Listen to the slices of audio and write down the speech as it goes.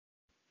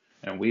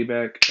And we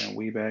back, and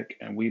we back,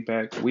 and we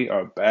back. We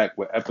are back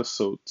with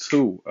episode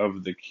 2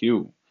 of the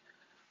Q.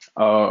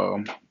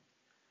 Um,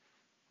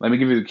 Let me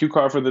give you the cue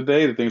card for the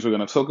day. The things we're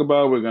going to talk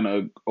about. We're going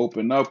to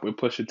open up with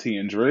Pusha T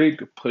and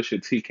Drake.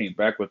 Pusha T came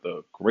back with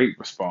a great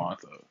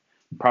response,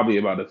 probably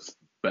about as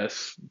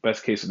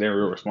best case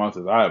scenario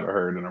responses I ever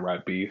heard in a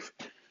rap beef.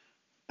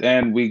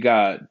 Then we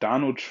got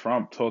Donald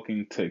Trump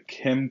talking to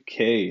Kim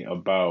K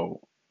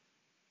about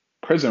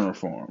prison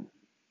reform.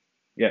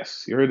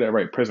 Yes, you heard that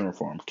right. Prison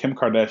reform. Kim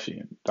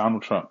Kardashian,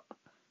 Donald Trump,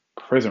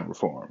 prison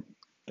reform.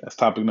 That's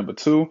topic number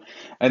 2.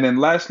 And then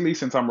lastly,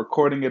 since I'm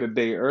recording it a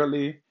day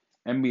early,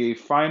 NBA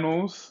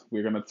Finals.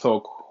 We're going to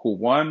talk who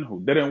won,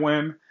 who didn't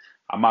win.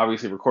 I'm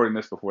obviously recording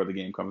this before the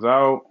game comes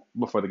out,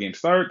 before the game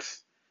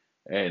starts.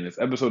 And this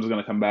episode is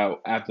going to come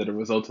out after the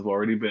results have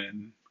already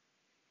been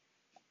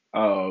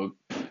uh,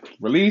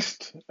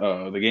 released.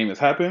 The game has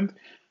happened.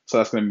 So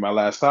that's going to be my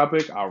last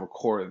topic. I'll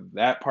record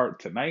that part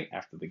tonight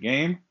after the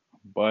game.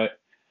 But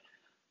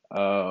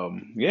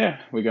yeah,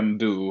 we're going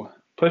to do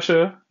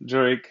Pusha,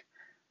 Drake,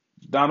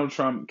 Donald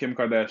Trump, Kim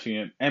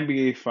Kardashian,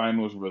 NBA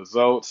Finals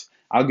results.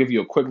 I'll give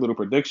you a quick little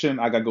prediction.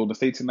 I got Golden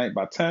State tonight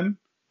by 10.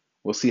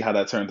 We'll see how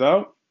that turns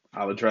out.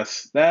 I'll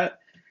address that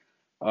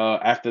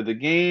after the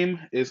game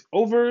is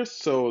over.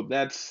 So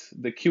that's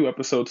the Q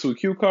episode 2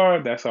 Q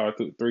card. That's our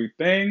three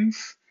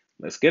things.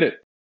 Let's get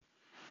it.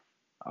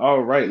 All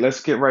right,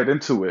 let's get right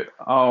into it.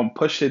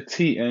 Pusha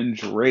T and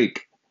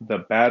Drake. The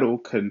battle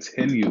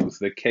continues.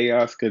 The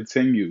chaos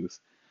continues.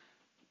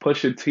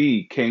 Pusha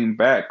T came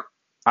back.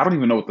 I don't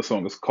even know what the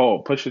song is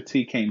called. Pusha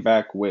T came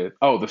back with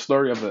the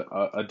story of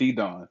a D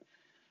Don.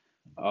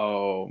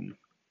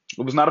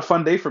 It was not a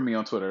fun day for me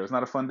on Twitter. It was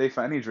not a fun day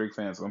for any Drake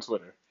fans on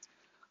Twitter.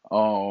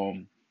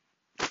 Um,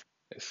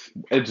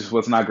 it just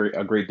was not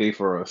a great day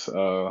for us.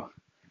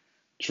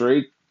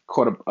 Drake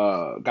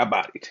got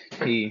bodied.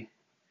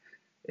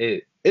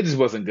 It just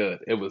wasn't good.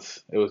 It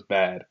was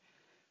bad.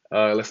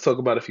 Let's talk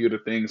about a few of the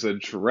things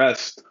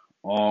addressed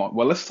on.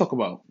 Well, let's talk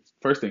about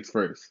first things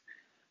first.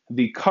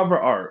 The cover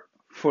art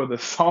for the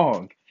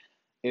song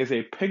is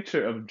a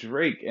picture of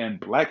Drake in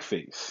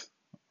blackface,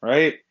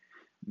 right?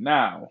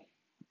 Now,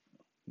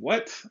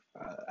 what?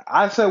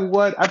 I said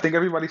what? I think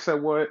everybody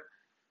said what?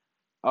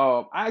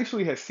 I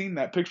actually had seen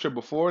that picture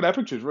before. That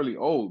picture is really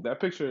old. That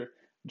picture,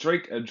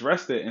 Drake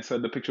addressed it and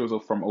said the picture was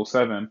from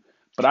 '07.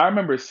 But I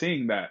remember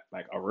seeing that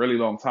like a really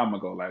long time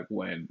ago, like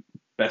when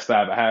Best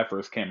I Ever Had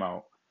first came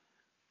out.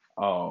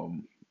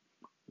 Um,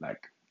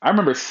 like I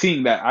remember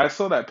seeing that. I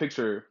saw that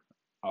picture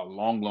a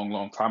long, long,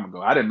 long time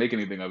ago. I didn't make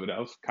anything of it. I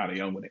was kind of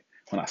young when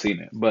I seen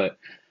it. But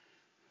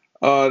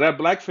that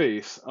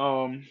blackface.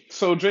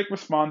 So Drake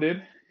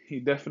responded. He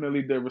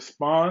definitely did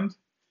respond.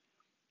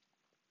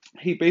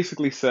 He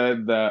basically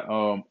said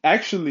that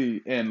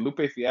actually, and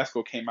Lupe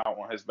Fiasco came out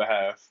on his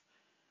behalf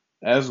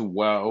as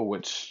well,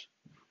 which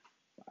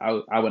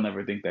I would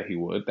never think that he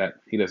would. That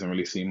he doesn't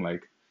really seem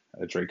like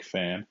a Drake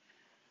fan.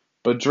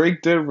 But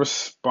Drake did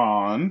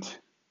respond.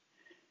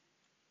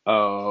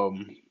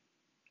 Um,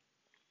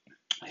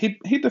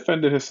 he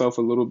defended himself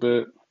a little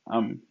bit.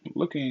 I'm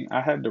looking.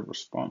 I had the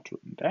response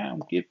written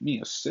down. Give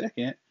me a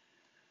second.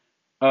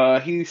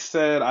 He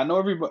said, I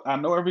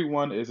know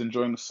everyone is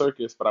enjoying the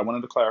circus, but I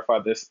wanted to clarify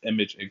this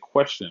image in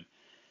question.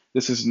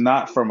 This is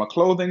not from a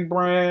clothing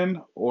brand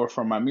or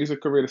from my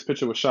music career. This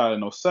picture was shot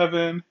in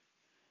 '07.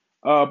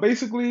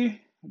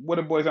 Basically, what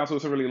it boils down to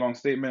is a really long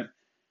statement.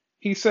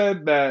 He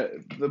said that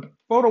the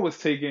photo was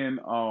taken,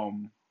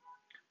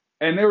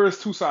 and there was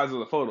two sides of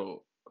the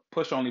photo.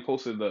 Push only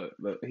posted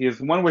he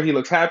has one where he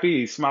looks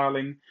happy, he's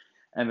smiling,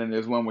 and then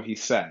there's one where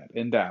he's sad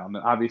and down.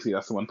 And obviously,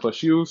 that's the one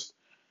Push used.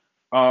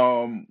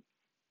 Um,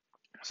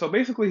 so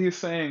basically, he's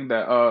saying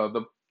that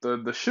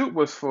the shoot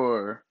was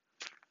for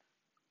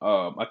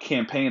a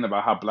campaign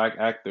about how black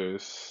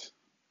actors,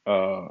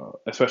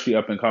 especially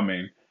up and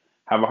coming,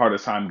 have a harder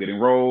time getting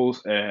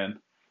roles. And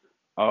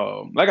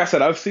like I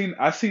said, I've seen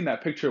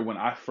that picture when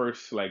I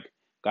first like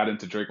got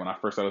into Drake, when I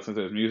first started listening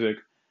to his music.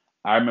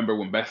 I remember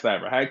when Best I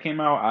Ever Had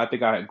came out. I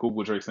think I had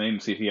Googled Drake's name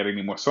to see if he had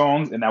any more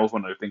songs, and that was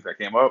one of the things that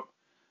came up.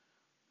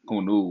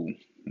 Who knew?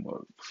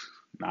 What,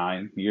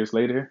 9 years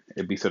later,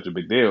 it'd be such a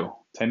big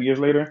deal. 10 years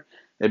later,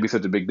 it'd be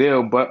such a big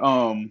deal. But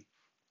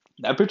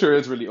that picture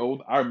is really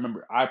old.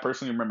 I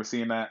personally remember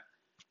seeing that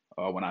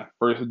when I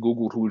first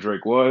Googled who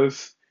Drake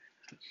was.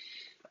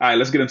 All right,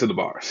 let's get into the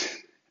bars.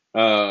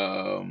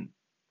 Um,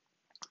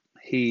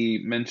 he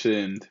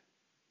mentioned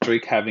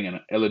Drake having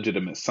an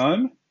illegitimate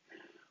son,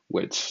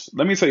 which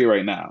let me tell you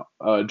right now,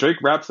 Drake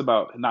raps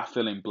about not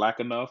feeling black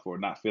enough or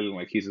not feeling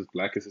like he's as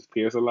black as his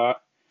peers a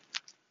lot.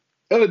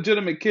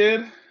 Illegitimate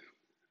kid,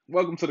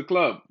 welcome to the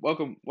club.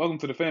 Welcome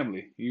to the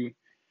family.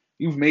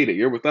 You've made it.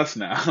 You're with us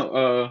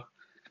now.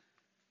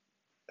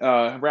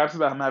 Raps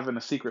about him having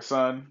a secret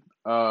son.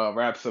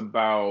 Raps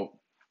about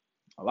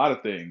a lot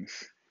of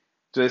things.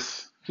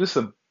 Just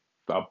a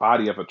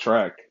body of a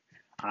track.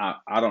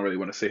 I don't really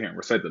want to sit here and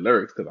recite the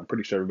lyrics because I'm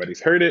pretty sure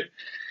everybody's heard it.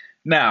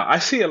 Now, I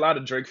see a lot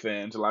of Drake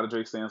fans, a lot of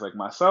Drake fans like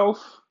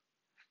myself,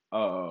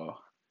 uh,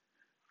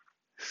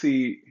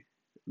 see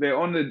they're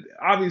on the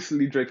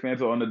obviously Drake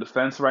fans are on the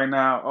defense right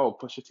now. Oh,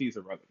 Pusha T's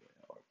irrelevant.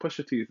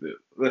 Pusha T's it.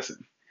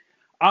 Listen,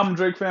 I'm a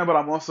Drake fan, but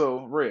I'm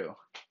also real.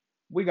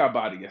 We got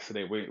body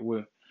yesterday.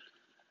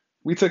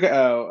 We took a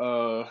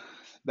L.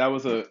 That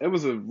was a it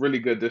was a really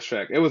good diss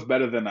track. It was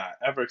better than I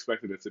ever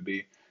expected it to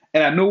be,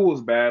 and I knew it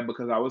was bad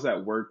because I was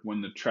at work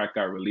when the track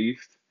got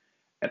released,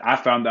 and I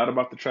found out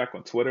about the track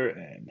on Twitter,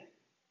 and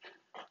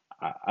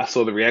I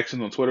saw the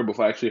reactions on Twitter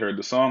before I actually heard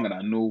the song, and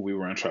I knew we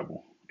were in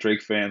trouble.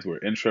 Drake fans were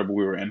in trouble.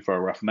 We were in for a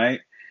rough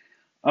night.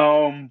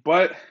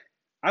 But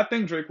I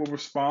think Drake will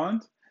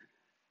respond.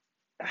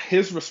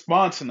 His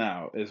response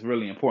now is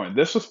really important.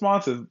 This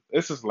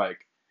is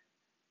like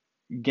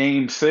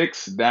game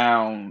six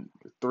down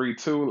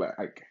 3-2.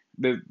 Like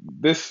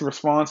this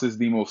response is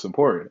the most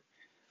important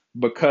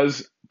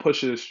because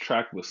Push's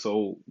track was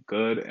so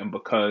good and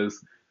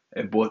because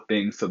it brought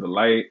things to the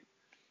light.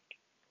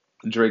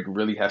 Drake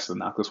really has to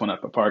knock this one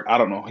out the park. I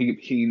don't know.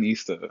 He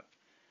needs to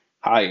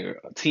hire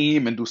a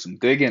team and do some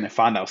digging and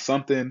find out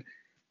something.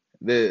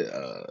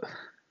 The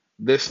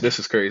this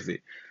is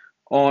crazy.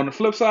 On the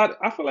flip side,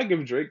 I feel like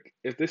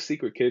if this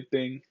secret kid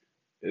thing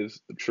is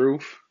the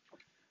truth,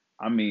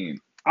 I mean,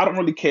 I don't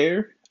really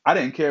care. I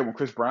didn't care when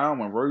Chris Brown,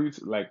 when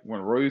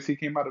royalty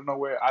came out of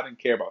nowhere. I didn't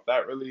care about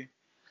that really.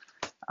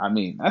 I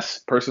mean, that's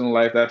personal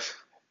life.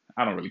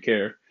 I don't really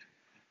care.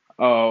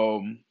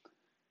 Um,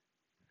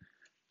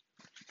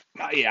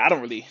 yeah, I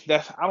don't really.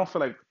 I don't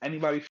feel like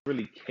anybody should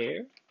really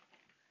care.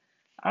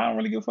 I don't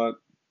really give a fuck.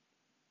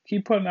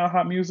 Keep putting out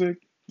hot music.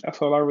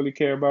 That's all I really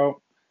care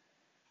about.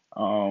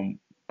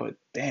 But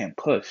damn,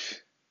 Push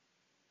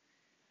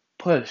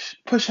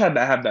had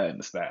to have that in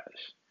the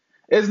stash.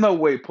 There's no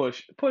way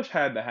Push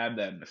had to have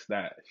that in the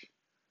stash.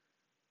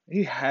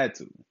 He had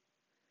to.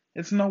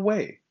 It's no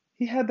way.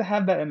 He had to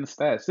have that in the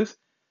stash.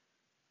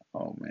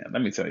 Oh man,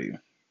 let me tell you.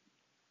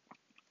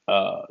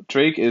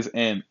 Drake is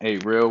in a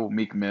real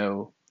Meek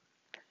Mill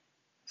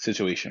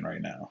situation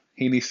right now.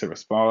 He needs to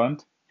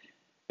respond.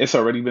 It's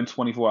already been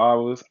 24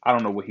 hours. I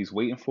don't know what he's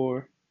waiting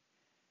for.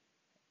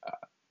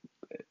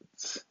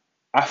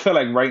 I feel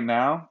like right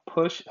now,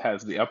 Push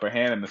has the upper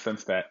hand in the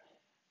sense that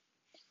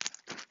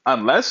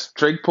unless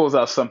Drake pulls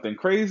out something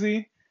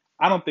crazy,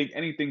 I don't think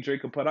anything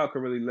Drake could put out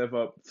could really live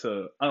up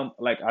to.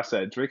 Like I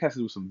said, Drake has to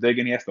do some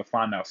digging. He has to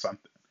find out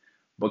something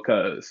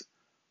because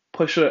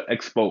Pusha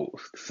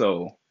exposed.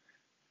 So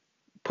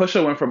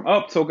Pusha went from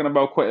up talking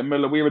about Quentin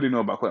Miller. We already knew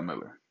about Quentin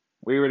Miller.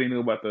 We already knew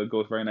about the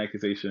ghostwriting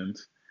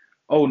accusations.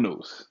 Old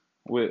news.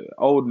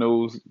 Old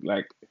news.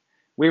 Like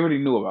we already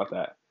knew about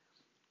that.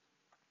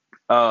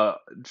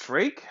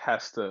 Drake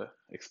has to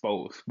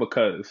expose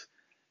because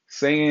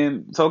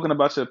talking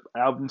about your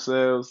album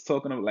sales,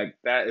 talking about like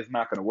that is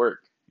not gonna work.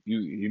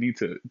 You need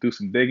to do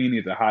some digging. You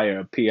need to hire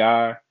a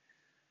PI.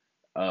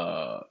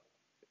 Uh,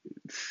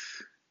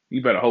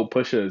 you better hope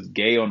Pusha is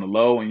gay on the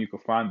low and you can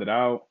find it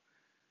out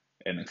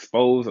and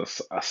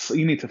expose.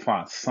 You need to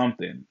find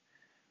something.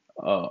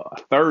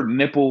 A third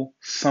nipple,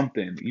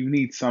 something. You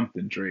need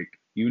something, Drake.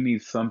 You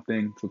need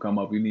something to come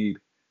up. You need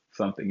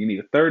something. You need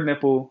a third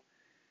nipple.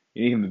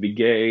 You need him to be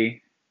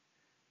gay.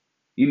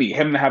 You need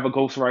him to have a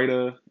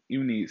ghostwriter.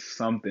 You need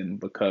something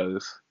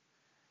because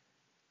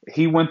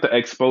he went the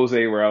expose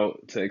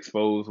route to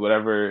expose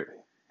whatever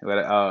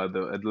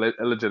the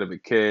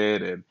illegitimate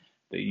kid and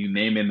you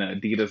naming the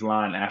Adidas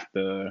line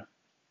after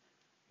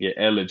your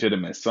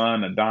illegitimate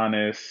son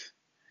Adonis.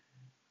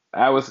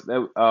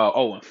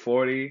 And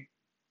 40.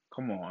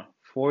 Come on,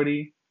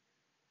 40.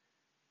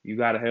 You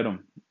gotta hit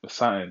him with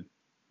something.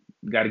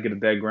 You gotta get a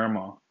dead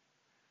grandma,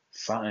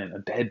 something, a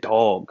dead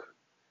dog,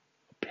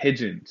 a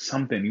pigeon,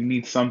 something. You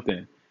need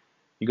something.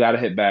 You gotta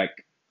hit back.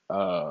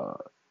 Uh,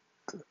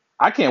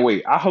 I can't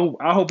wait. I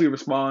hope he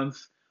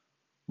responds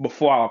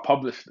before I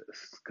publish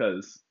this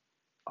because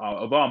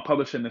although I'm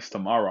publishing this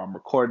tomorrow, I'm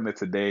recording it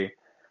today.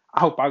 I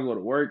hope I go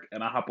to work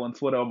and I hop on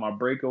Twitter on my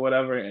break or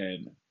whatever,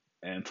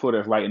 and Twitter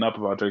is lighting up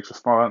about Drake's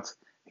response.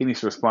 He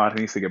needs to respond.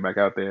 He needs to get back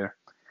out there.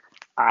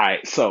 All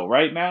right. So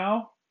right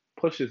now,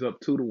 Push is up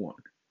 2-1.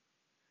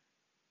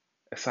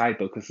 Aside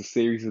though, because the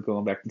series is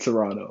going back to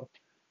Toronto.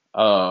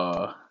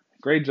 Uh,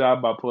 Great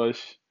job by Push.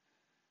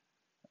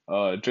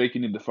 Drake,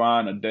 you need to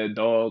find a dead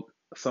dog,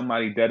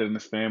 somebody dead in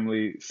his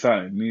family.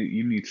 Son,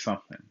 you need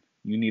something.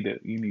 You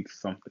need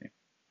something.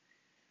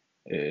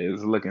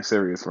 It's looking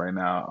serious right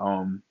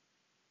now.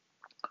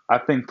 I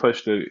think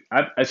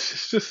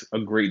it's just a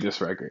great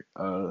diss record.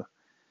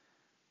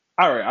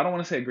 All right, I don't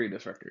want to say a great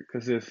diss record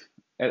because if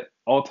at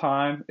all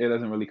time it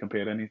doesn't really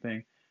compare to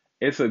anything.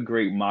 It's a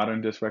great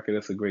modern diss record.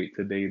 It's a great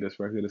today diss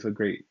record. It's a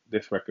great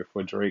diss record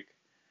for Drake.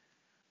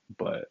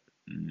 But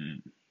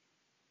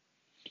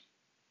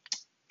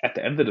at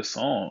the end of the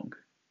song,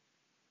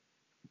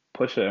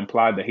 Pusha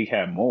implied that he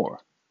had more.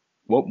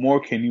 What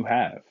more can you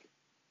have?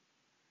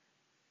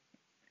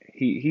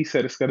 He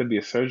said it's gonna be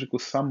a surgical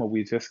summer.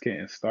 We just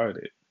getting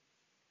started.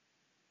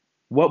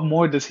 What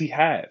more does he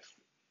have?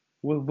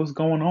 What's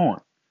going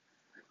on?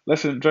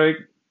 Listen, Drake.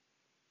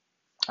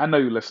 I know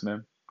you're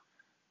listening.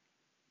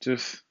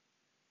 Just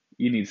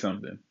you need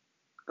something.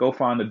 Go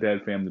find a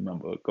dead family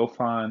member. Go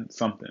find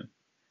something.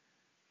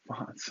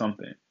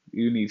 something.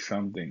 You need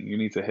something. You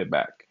need to hit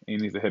back. You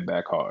need to hit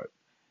back hard.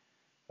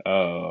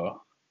 Uh,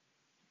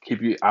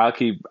 keep you. I'll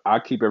keep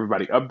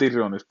everybody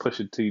updated on this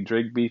Pusha T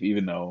Drake beef,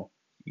 even though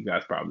you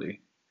guys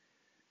probably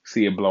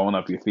see it blowing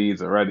up your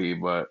feeds already.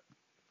 But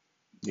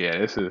yeah,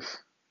 this is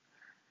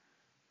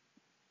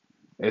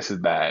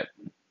bad.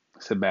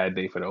 It's a bad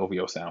day for the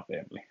OVO Sound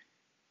family.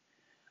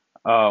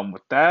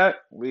 With that,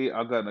 we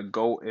are gonna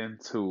go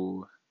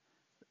into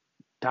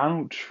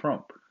Donald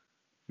Trump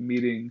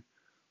meeting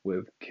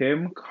with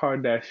Kim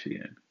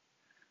Kardashian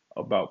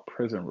about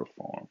prison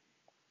reform.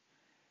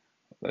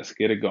 Let's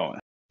get it going.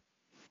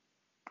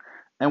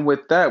 And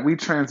with that, we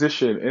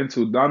transition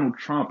into Donald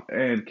Trump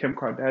and Kim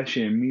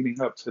Kardashian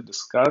meeting up to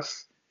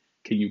discuss,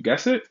 can you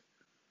guess it?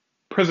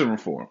 Prison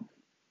reform.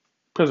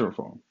 Prison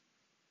reform.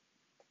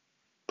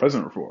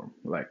 Prison reform.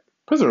 Like,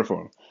 prison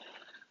reform.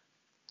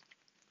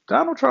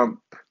 Donald Trump,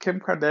 Kim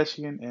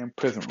Kardashian, and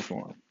prison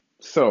reform.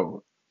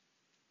 So,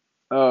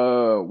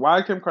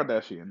 why Kim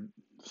Kardashian?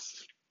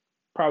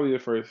 Probably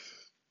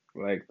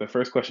the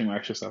first question you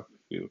ask yourself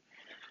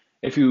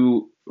if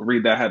you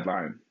read that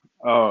headline.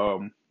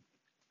 Um,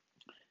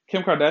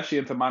 Kim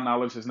Kardashian, to my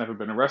knowledge, has never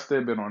been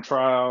arrested, been on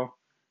trial.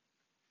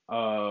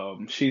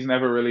 She's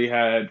never really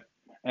had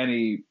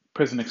any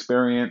prison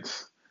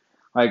experience.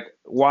 Like,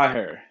 why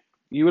her?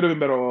 You would have been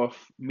better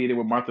off meeting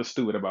with Martha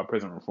Stewart about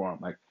prison reform.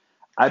 Like,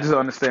 I just don't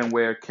understand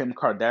where Kim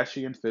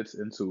Kardashian fits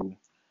into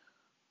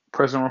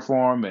prison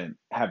reform and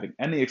having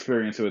any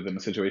experience within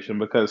the situation,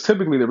 because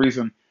typically the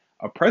reason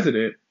a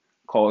president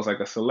calls like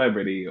a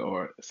celebrity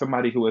or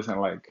somebody who isn't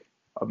like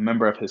a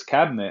member of his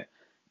cabinet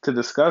to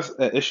discuss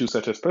issues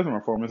such as prison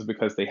reform is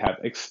because they have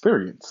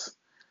experience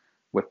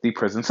with the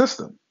prison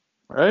system,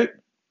 right?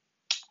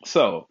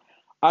 So,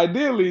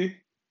 ideally,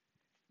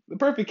 the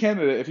perfect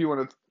candidate, if you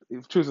want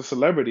to choose a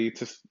celebrity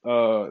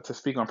to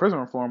speak on prison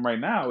reform right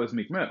now, is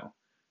Meek Mill,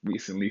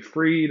 recently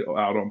freed or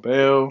out on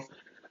bail,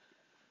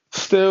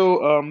 still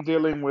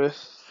dealing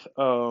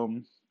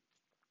um,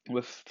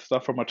 with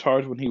stuff from a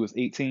charge when he was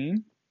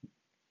 18.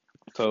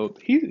 So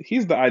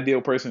he's the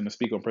ideal person to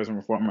speak on prison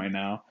reform right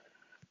now.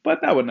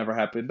 But that would never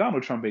happen.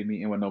 Donald Trump ain't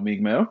meeting with no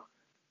Meek Mill,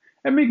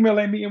 and Meek Mill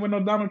ain't meeting with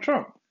no Donald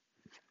Trump.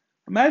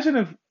 Imagine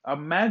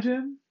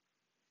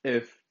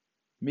if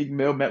Meek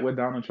Mill met with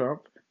Donald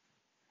Trump.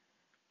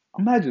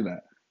 Imagine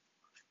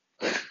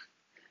that.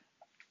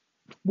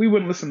 We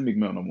wouldn't listen to Meek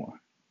Mill no more.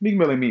 Meek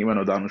Mill ain't meeting with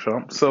no Donald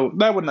Trump, so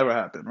that would never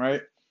happen,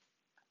 right?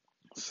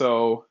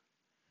 So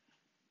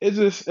it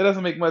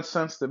doesn't make much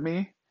sense to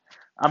me.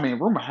 I mean,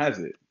 rumor has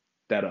it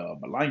that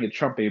Melania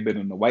Trump ain't been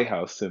in the White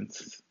House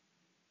since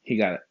he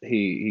got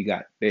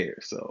there.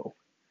 So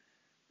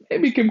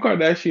maybe Kim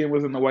Kardashian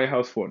was in the White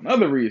House for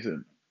another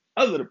reason,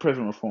 other than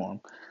prison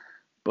reform.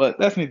 But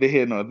that's neither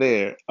here nor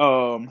there.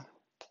 When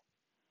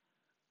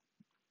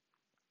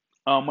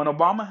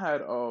Obama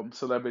had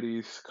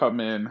celebrities come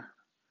in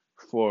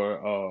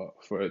for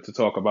to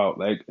talk about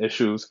like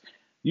issues,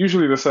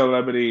 usually the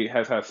celebrity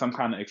has had some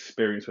kind of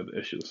experience with the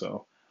issue.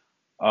 So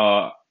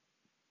uh,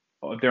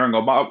 during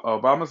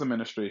Obama's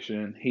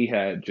administration, he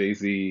had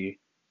Jay-Z,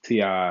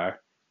 Ti,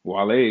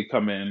 Wale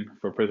come in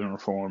for prison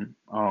reform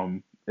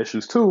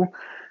issues too.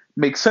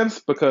 Makes sense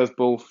because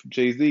both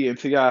Jay-Z and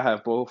Ti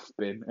have both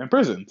been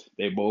imprisoned.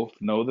 They both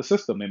know the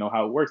system. They know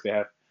how it works. They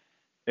have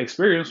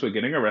experience with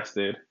getting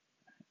arrested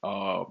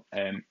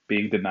and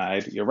being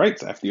denied your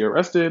rights after you're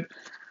arrested.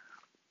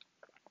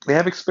 They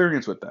have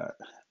experience with that.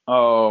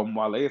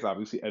 Wale is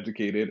obviously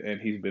educated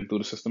and he's been through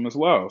the system as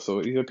well.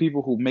 So these are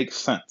people who make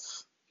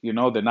sense. You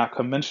know, they're not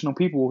conventional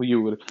people who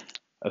you would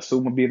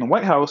assume would be in the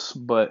White House,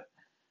 but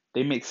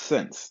they make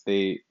sense.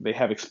 They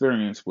have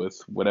experience with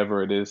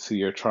whatever it is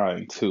you're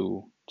trying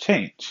to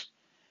change.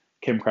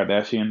 Kim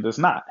Kardashian does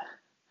not.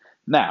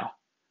 Now,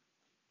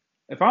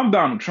 if I'm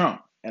Donald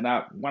Trump and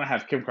I want to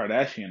have Kim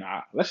Kardashian,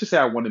 let's just say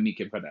I want to meet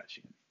Kim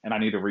Kardashian and I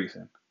need a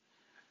reason.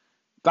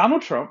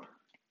 Donald Trump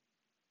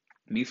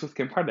meets with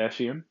Kim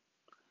Kardashian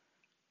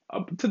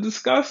to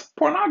discuss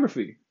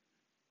pornography.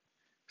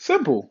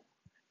 Simple.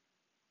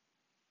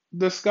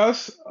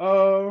 Discuss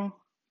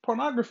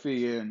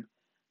pornography and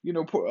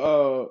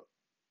what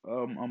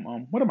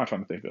am I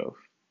trying to think of?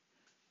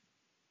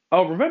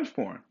 Oh, revenge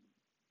porn.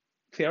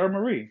 Tiara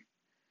Marie.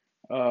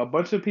 A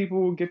bunch of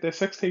people get their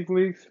sex tape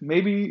leaks.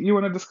 Maybe you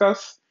want to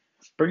discuss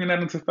bringing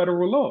that into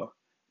federal law.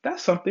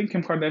 That's something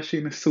Kim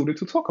Kardashian is suited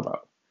to talk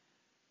about.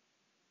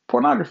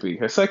 Pornography,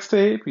 her sex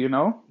tape, these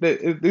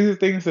are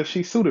things that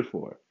she's suited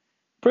for.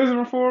 Prison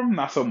reform,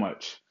 not so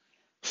much.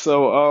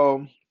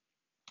 So,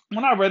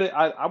 when I read it,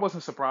 I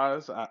wasn't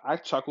surprised. I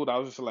chuckled. I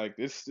was just like,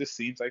 this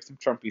seems like some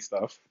Trumpy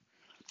stuff.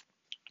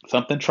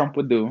 Something Trump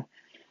would do.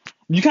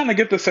 You kind of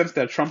get the sense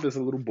that Trump is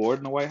a little bored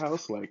in the White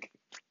House. Like,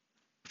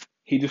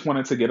 he just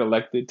wanted to get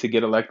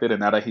elected, and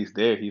now that he's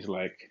there, he's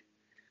like,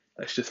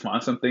 let's just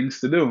find some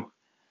things to do.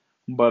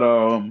 But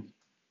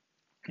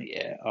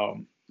yeah,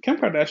 Kim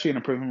Kardashian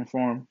and prison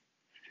reform,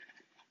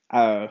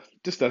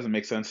 just doesn't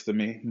make sense to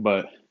me.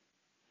 But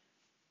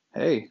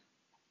hey,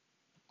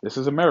 this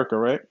is America,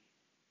 right?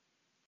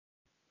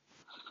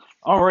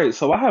 All right,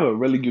 so I have a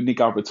really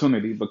unique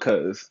opportunity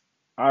because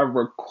I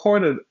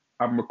recorded.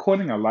 I'm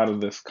recording a lot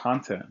of this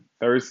content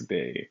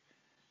Thursday,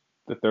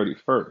 the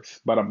 31st,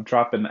 but I'm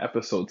dropping the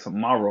episode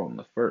tomorrow on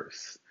the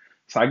 1st.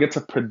 So I get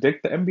to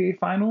predict the NBA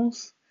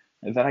Finals,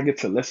 and then I get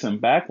to listen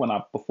back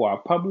before I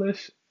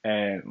publish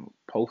and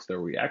post a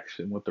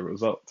reaction with the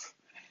results.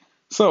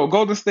 So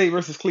Golden State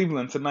versus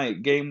Cleveland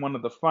tonight, game one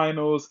of the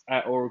finals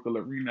at Oracle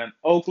Arena in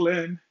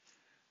Oakland.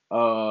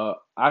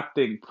 I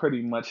think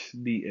pretty much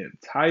the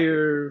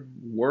entire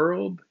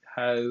world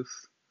has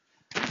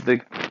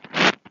the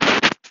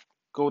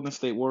Golden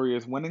State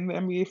Warriors winning the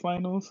NBA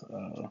Finals.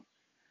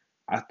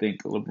 I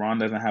think LeBron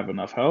doesn't have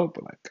enough help.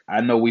 Like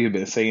I know we've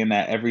been saying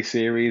that every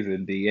series.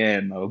 In the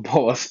end,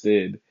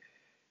 Boston,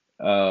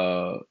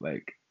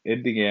 like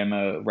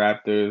Indiana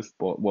Raptors.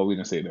 Well, we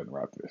didn't say that in the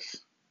Raptors,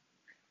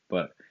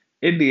 but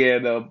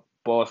Indiana,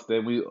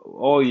 Boston. We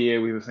all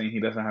year we were saying he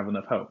doesn't have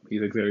enough help.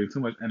 He's exerting too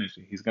much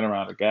energy. He's going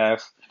around the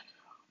gas,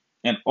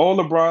 and all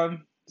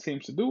LeBron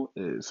seems to do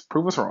is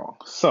prove us wrong.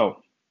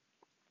 So,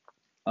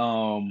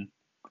 um,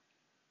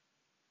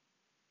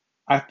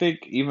 I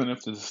think even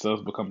if this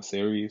does become a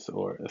series,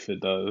 or if it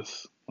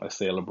does, let's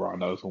say LeBron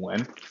does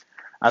win,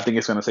 I think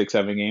it's going to take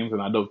 7 games,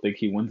 and I don't think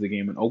he wins the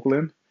game in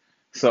Oakland.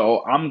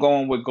 So I'm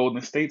going with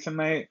Golden State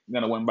tonight.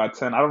 Gonna win by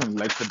 10. I don't really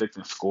like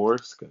predicting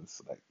scores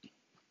because like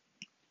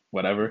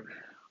whatever,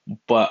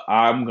 but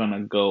I'm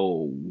gonna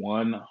go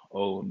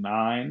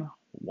 109,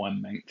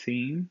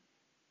 119.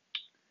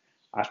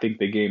 I think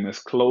the game is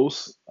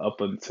close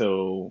up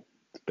until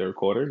the third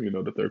quarter. You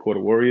know, the third quarter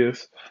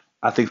Warriors.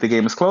 I think the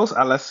game is close.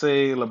 Let's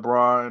say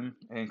LeBron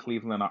and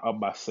Cleveland are up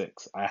by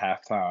 6 at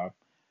halftime.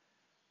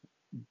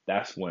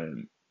 That's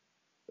when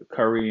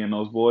Curry and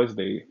those boys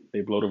they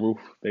blow the roof.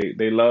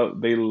 They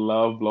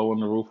love blowing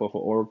the roof off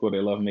of Oracle. They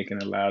love making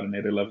it loud, and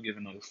they love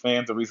giving those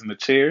fans a reason to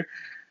cheer.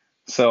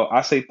 So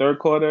I say third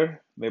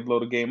quarter they blow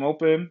the game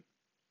open.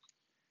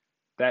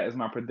 That is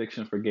my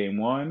prediction for game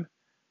one.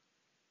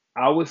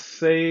 I would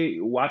say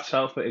watch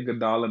out for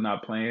Iguodala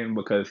not playing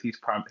because he's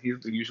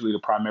usually the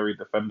primary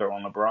defender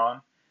on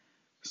LeBron.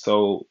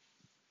 So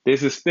there's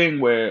this thing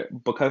where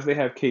because they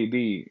have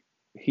KD,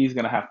 he's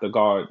gonna have to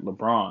guard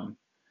LeBron.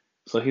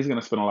 So he's going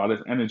to spend a lot of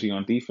his energy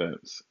on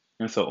defense.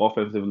 And so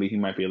offensively, he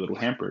might be a little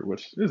hampered,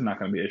 which is not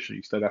going to be an issue.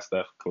 You still got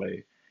Steph,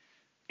 Clay,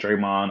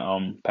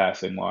 Draymond,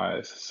 passing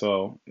wise.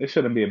 So it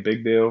shouldn't be a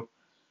big deal.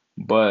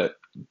 But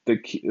the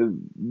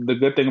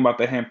good thing about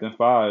the Hampton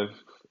Five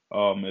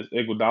is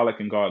Iguodala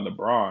can guard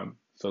LeBron,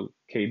 so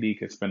KD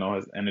can spend all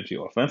his energy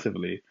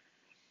offensively,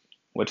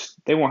 which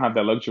they won't have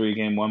that luxury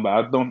game one.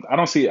 But I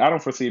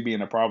don't foresee it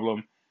being a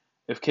problem.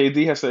 If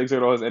KD has to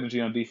exert all his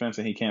energy on defense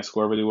and he can't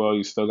score really well,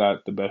 you still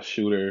got the best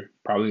shooter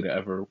probably to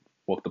ever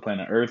walk the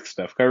planet Earth,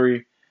 Steph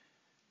Curry.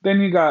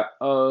 Then you got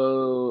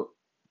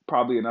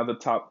probably another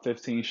top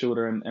 15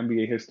 shooter in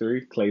NBA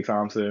history, Klay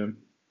Thompson.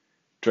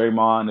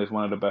 Draymond is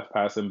one of the best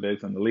passing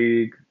bigs in the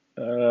league.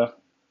 Uh,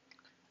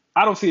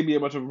 I don't see it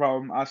being much of a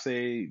problem. I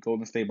say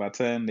Golden State by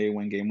 10. They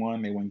win game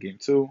one. They win game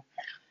two.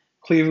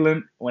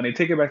 Cleveland, when they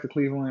take it back to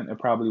Cleveland, it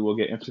probably will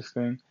get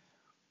interesting.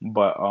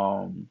 But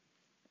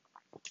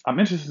I'm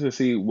interested to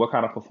see what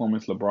kind of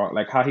performance LeBron,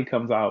 like how he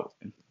comes out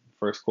in the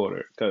first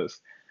quarter. Because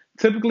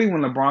typically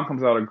when LeBron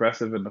comes out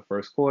aggressive in the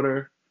first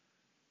quarter,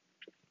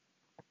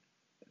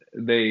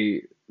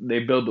 they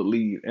build a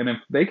lead, and if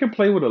they can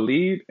play with a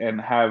lead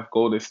and have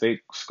Golden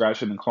State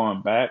scratching and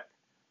clawing back,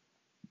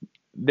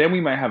 then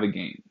we might have a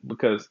game.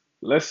 Because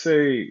let's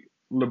say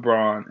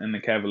LeBron and the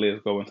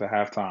Cavaliers go into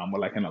halftime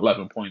with like an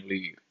 11-point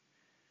lead,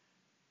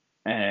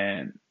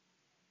 and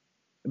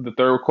the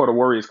third quarter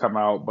Warriors come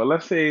out, but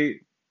let's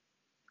say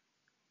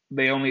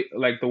they only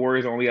like the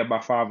Warriors only have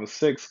about 5 or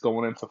 6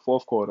 going into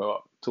fourth quarter,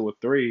 2 or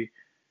 3.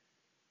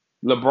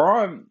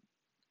 LeBron,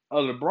 a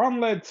LeBron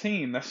led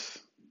team,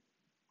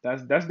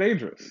 that's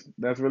dangerous.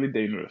 That's really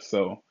dangerous.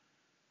 So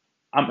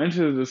I'm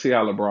interested to see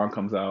how LeBron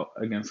comes out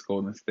against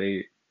Golden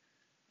State.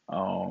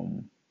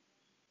 Um,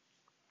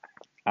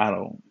 I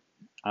don't.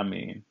 I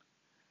mean,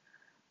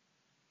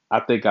 I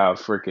think I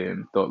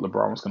freaking thought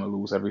LeBron was gonna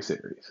lose every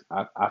series.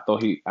 I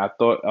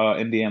thought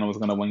Indiana was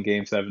gonna win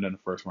Game 7 in the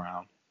first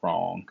round.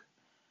 Wrong.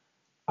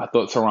 I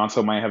thought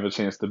Toronto might have a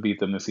chance to beat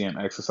them this year and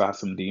exercise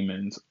some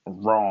demons.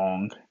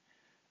 Wrong.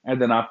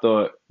 And then I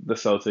thought the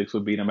Celtics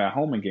would beat them at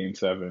home in Game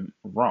 7.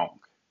 Wrong.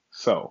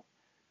 So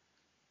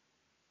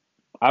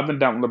I've been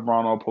down with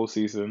LeBron all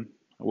postseason.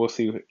 We'll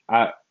see.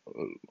 I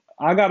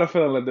got a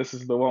feeling that this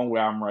is the one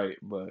where I'm right,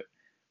 but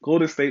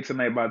Golden State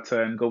tonight by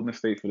 10. Golden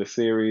State for the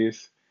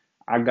series.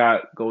 I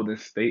got Golden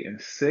State in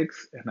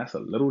 6, and that's a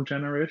little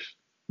generous.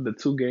 The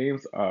 2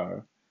 games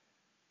are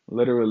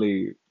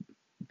literally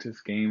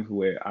just games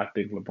where I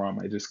think LeBron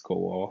might just go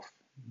off.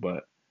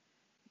 But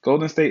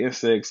Golden State in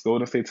 6.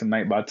 Golden State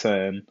tonight by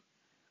 10.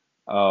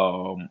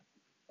 Um,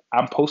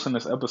 I'm posting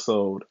this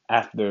episode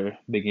after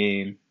the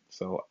game,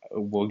 so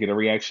we'll get a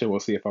reaction. We'll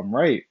see if I'm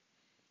right.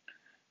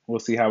 We'll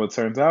see how it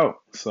turns out.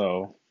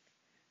 So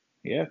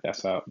yeah,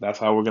 that's how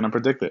we're gonna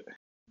predict it.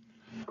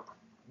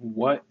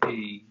 What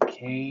a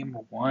game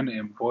one,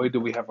 and boy,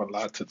 do we have a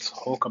lot to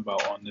talk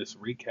about on this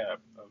recap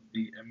of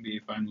the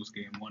NBA Finals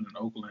Game 1 in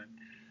Oakland.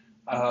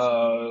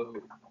 Uh,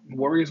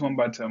 Warriors won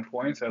by 10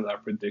 points, as I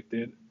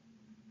predicted.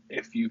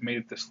 If you've made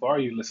it this far,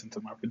 you listened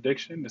to my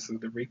prediction. This is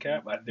the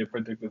recap. I did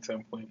predict a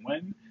 10-point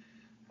win.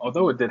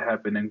 Although it did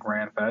happen in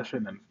grand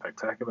fashion and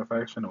spectacular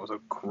fashion, it was a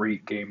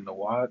great game to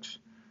watch.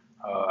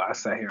 I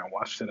sat here and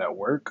watched it at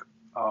work.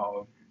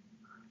 Uh,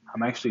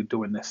 I'm actually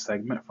doing this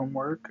segment from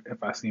work.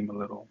 If I seem a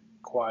little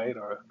quiet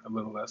or a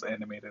little less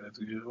animated as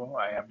usual,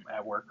 I am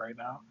at work right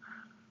now.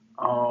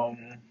 Um,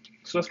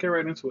 so let's get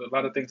right into it. A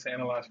lot of things to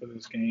analyze for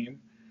this game.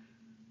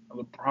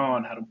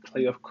 LeBron had a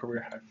playoff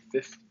career high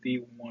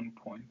 51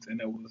 points,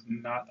 and it was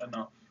not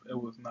enough.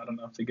 It was not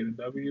enough to get a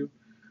W.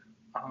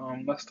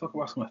 Let's talk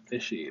about some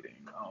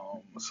officiating.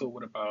 So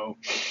what about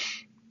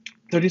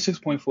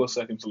 36.4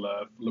 seconds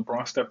left?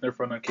 LeBron stepped in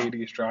front of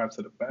KD's drive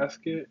to the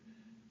basket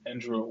and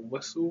drew a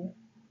whistle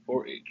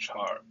for a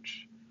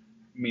charge,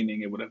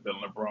 meaning it would have been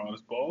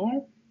LeBron's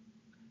ball.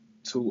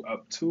 Two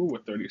up two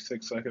with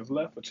 36 seconds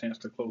left, a chance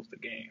to close the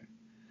game.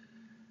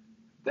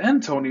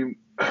 Then Tony,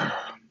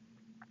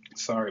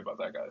 sorry about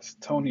that, guys.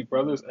 Tony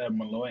Brothers, Ed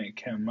Malloy, and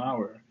Ken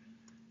Maurer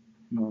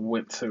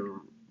went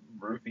to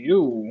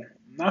review.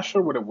 Not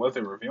sure what it was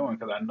they were reviewing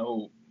because I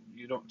know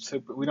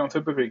we don't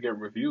typically get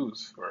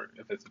reviews for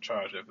if it's a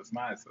charge. If it's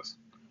not, it's just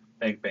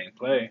bang bang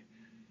play.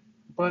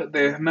 But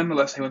they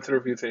nonetheless they went to the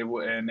review table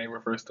and they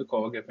reversed the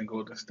call, giving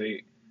Golden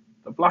State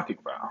the blocking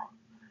foul.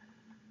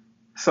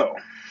 So,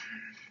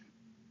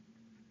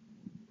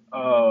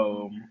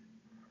 um,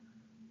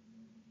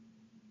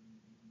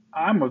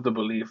 I'm of the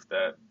belief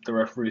that the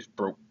referees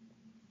broke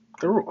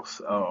the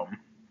rules.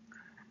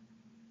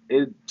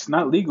 It's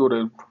not legal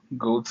to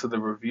go to the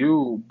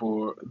review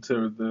board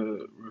to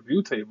the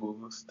review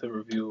tables to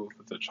review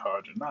if it's a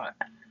charge or not.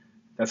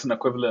 That's an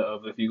equivalent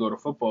of if you go to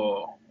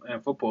football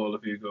and football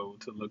if you go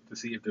to look to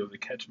see if there was a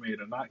catch made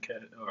or not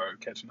catch or a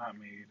catch not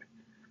made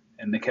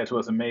and the catch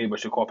wasn't made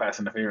but you call pass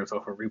interference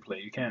off a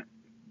replay. You can't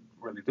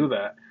really do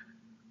that.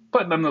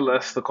 But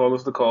nonetheless, the call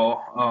is the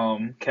call.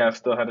 Cavs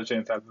still had a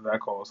chance after that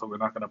call, so we're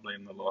not going to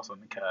blame the loss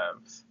on the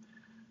Cavs.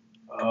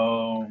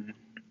 Um,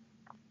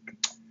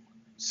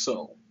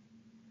 so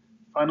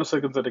final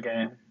seconds of the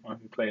game.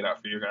 Let me play it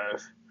out for you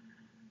guys.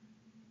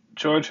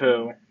 George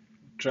Hill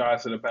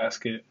drives to the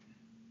basket,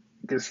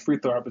 gets free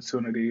throw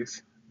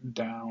opportunities,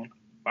 down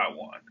by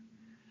one.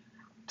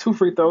 Two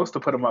free throws to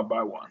put him up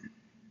by one.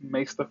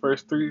 Makes the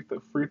first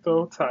the free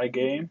throw, tie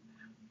game.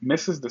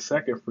 Misses the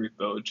second free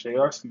throw.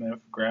 J.R. Smith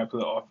grabs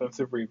the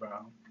offensive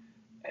rebound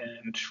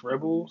and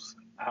dribbles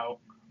out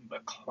the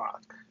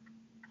clock.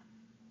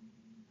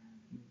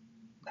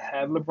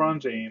 Had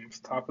LeBron James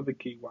top of the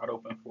key wide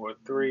open for a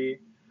three,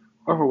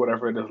 or for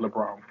whatever it is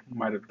LeBron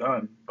might have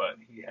done, but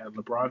he had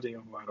LeBron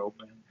James wide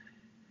open.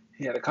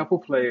 He had a couple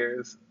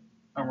players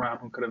around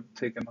who could have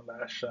taken the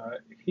last shot.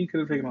 He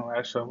could have taken the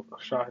last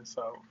shot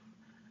himself,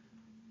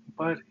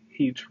 but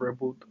he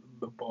dribbled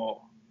the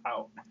ball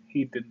out.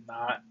 He did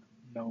not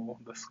know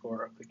the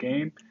score of the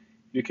game.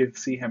 You can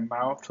see him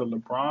mouth to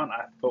LeBron,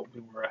 I thought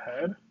we were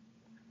ahead.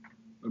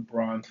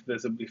 LeBron's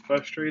visibly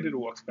frustrated,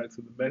 walks back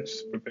to the bench,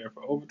 prepare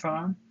for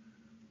overtime.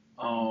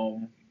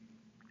 Um,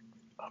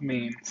 I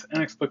mean, it's an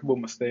inexplicable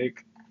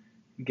mistake.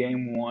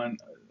 Game one,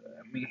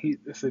 I mean,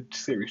 it's a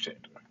series changer.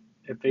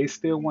 If they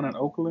still won in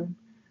Oakland,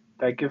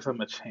 that gives them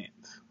a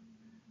chance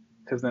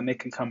because then they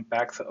can come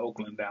back to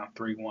Oakland down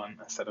 3-1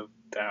 instead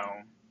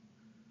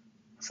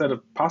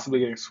of possibly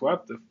getting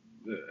swept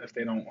if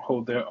they don't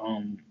hold their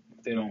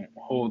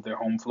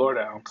home floor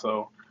down.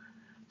 So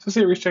it's a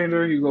series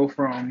changer. You go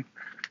from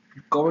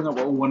going up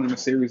 0-1 in the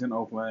series in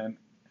Oakland,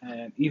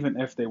 and even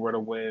if they were to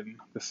win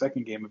the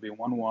second game, it'd be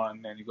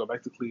 1-1. Then you go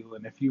back to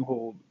Cleveland. If you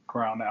hold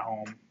ground at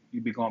home,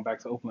 you'd be going back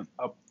to Oakland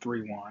up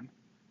 3-1.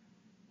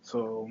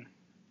 So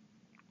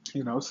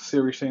it's a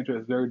series changer.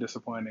 It's very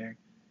disappointing.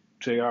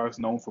 JR is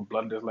known for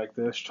blunders like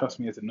this. Trust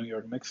me, as a New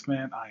York Knicks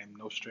fan, I am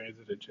no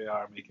stranger to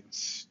JR making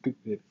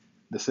stupid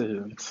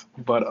decisions.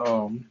 But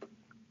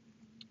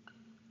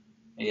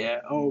yeah,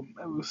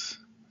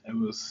 it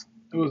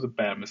was a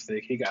bad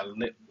mistake. He got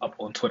lit up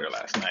on Twitter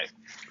last night.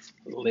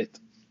 Lit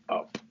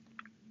up.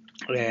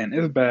 And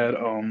it's bad.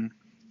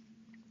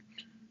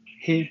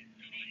 He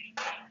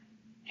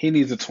he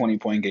needs a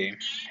 20-point game.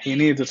 He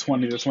needs a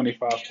 20 to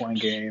 25-point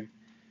game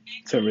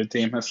to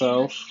redeem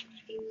himself.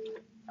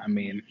 I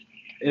mean,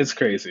 it's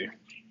crazy.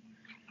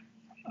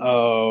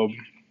 Um,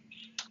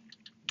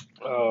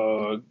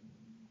 uh,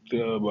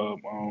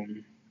 the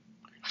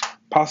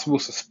possible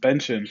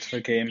suspensions for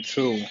game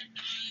two.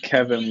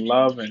 Kevin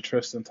Love and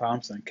Tristan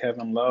Thompson.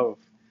 Kevin Love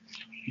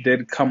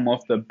did come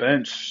off the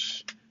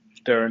bench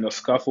during the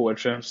scuffle with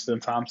Tristan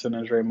Thompson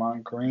and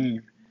Draymond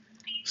Green.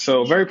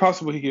 So very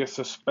possible he gets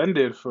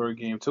suspended for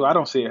game two. I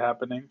don't see it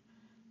happening.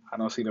 I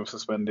don't see them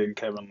suspending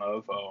Kevin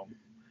Love.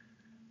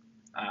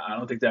 I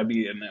don't think that'd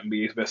be in the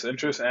NBA's best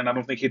interest, and I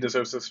don't think he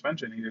deserves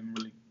suspension. He didn't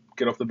really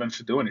get off the bench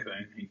to do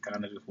anything. He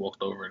kind of just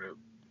walked over to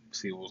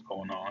see what was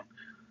going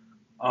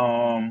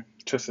on.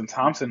 Tristan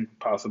Thompson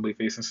possibly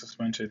facing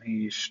suspension.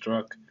 He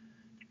struck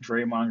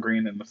Draymond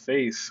Green in the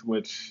face,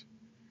 which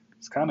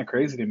is kind of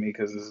crazy to me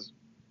because as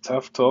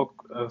tough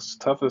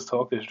as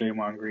talk as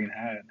Draymond Green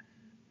had,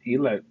 He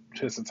let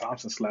Tristan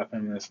Thompson slap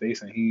him in his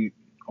face, and he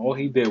all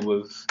he did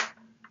was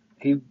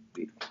he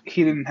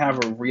he didn't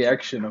have a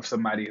reaction of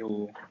somebody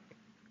who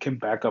can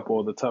back up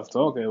all the tough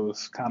talk. It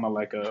was kind of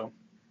like a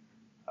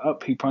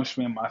up. He punched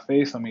me in my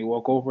face. Let me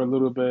walk over a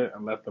little bit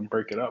and let them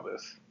break it up.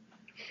 It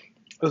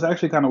was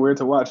actually kind of weird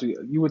to watch.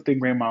 You would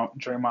think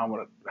Draymond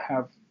would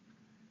have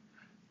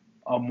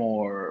a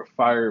more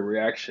fiery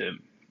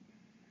reaction,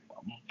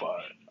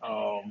 but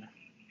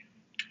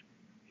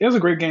it was a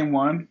great game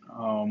one.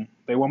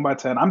 They won by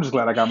 10. I'm just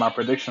glad I got my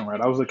prediction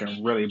right. I was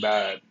looking really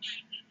bad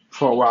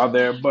for a while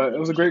there, but it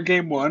was a great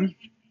game one.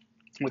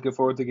 Looking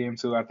forward to game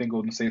two. I think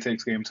Golden State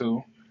takes game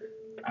two.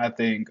 I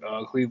think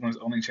Cleveland's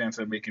only chance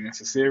of making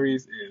this a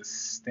series is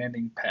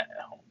standing pat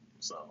at home.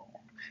 So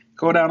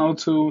go down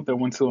 0-2, then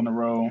win two in a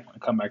row,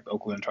 and come back to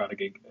Oakland and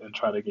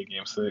try to get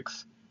game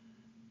six.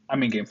 I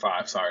mean game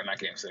five. Sorry, not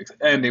game six.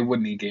 And they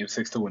would need game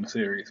six to win the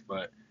series,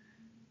 but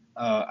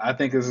I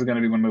think this is going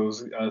to be one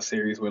of those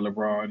series where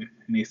LeBron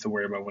needs to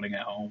worry about winning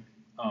at home.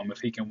 If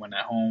he can win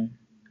at home,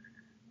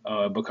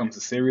 it becomes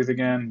a series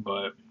again.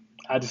 But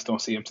I just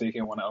don't see him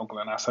taking one at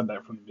Oakland. I said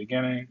that from the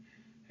beginning.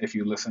 If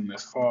you listen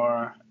this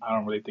far, I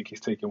don't really think he's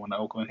taking one to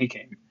Oakland. He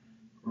came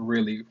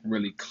really,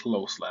 really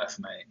close last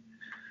night,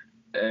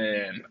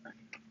 and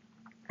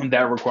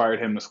that required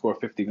him to score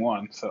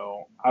 51.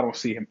 So I don't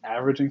see him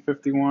averaging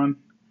 51.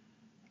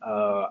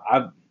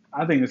 I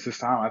think it's his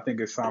time. I think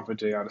it's time for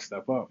JR to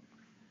step up.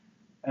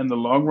 In the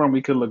long run,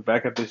 we could look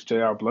back at this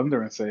JR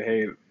blunder and say,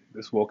 hey,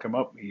 this woke him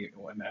up. He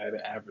went ahead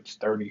and averaged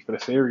 30 for the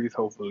series,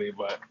 hopefully.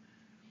 But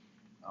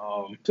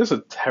just a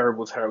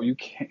terrible.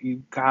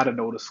 You gotta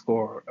know the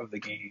score of the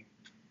game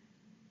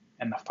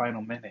and the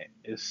final minute.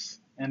 It's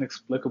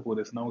inexplicable.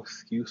 There's no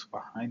excuse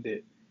behind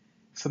it.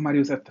 Somebody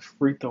was at the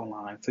free throw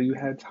line, so you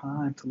had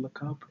time to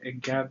look up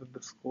and gather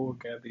the score,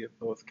 gather your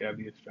thoughts, gather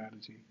your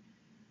strategy.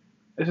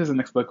 It's just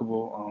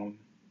inexplicable.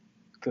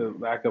 The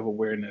lack of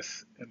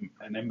awareness in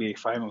an NBA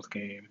Finals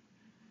game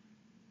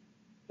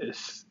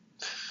is,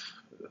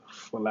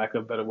 for lack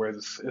of better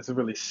words, it's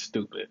really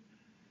stupid.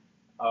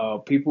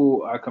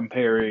 People are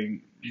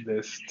comparing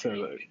this to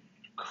the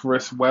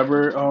Chris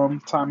Webber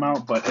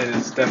timeout, but it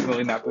is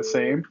definitely not the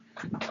same.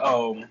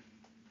 Um,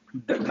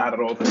 not at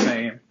all the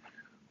same.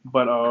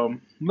 But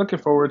looking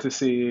forward to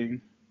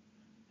seeing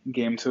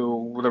game two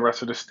with the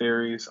rest of the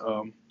series.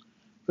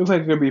 Looks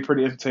like it could be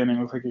pretty entertaining.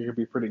 Looks like it could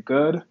be pretty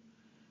good.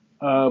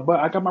 But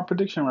I got my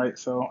prediction right,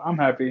 so I'm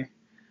happy.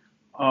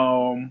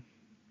 Um,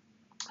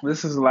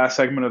 this is the last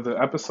segment of the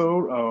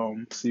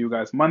episode. See you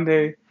guys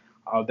Monday.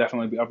 I'll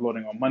definitely be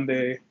uploading on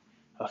Monday.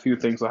 A few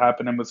things will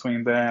happen in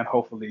between then.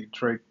 Hopefully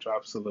Drake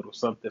drops a little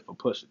something for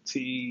Pusha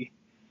T.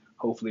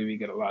 Hopefully we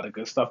get a lot of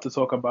good stuff to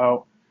talk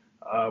about.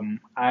 I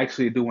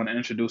actually do want to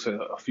introduce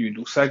a few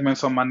new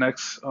segments on my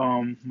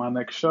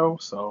next show.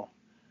 So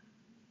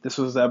this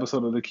was the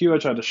episode of the Q. I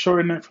tried to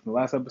shorten it from the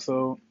last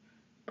episode,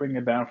 bring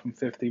it down from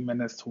 50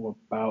 minutes to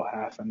about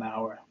half an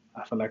hour.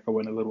 I feel like I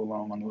went a little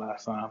long on the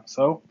last time.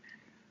 So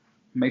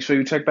make sure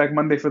you check back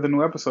Monday for the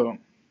new episode.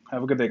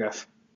 Have a good day, guys.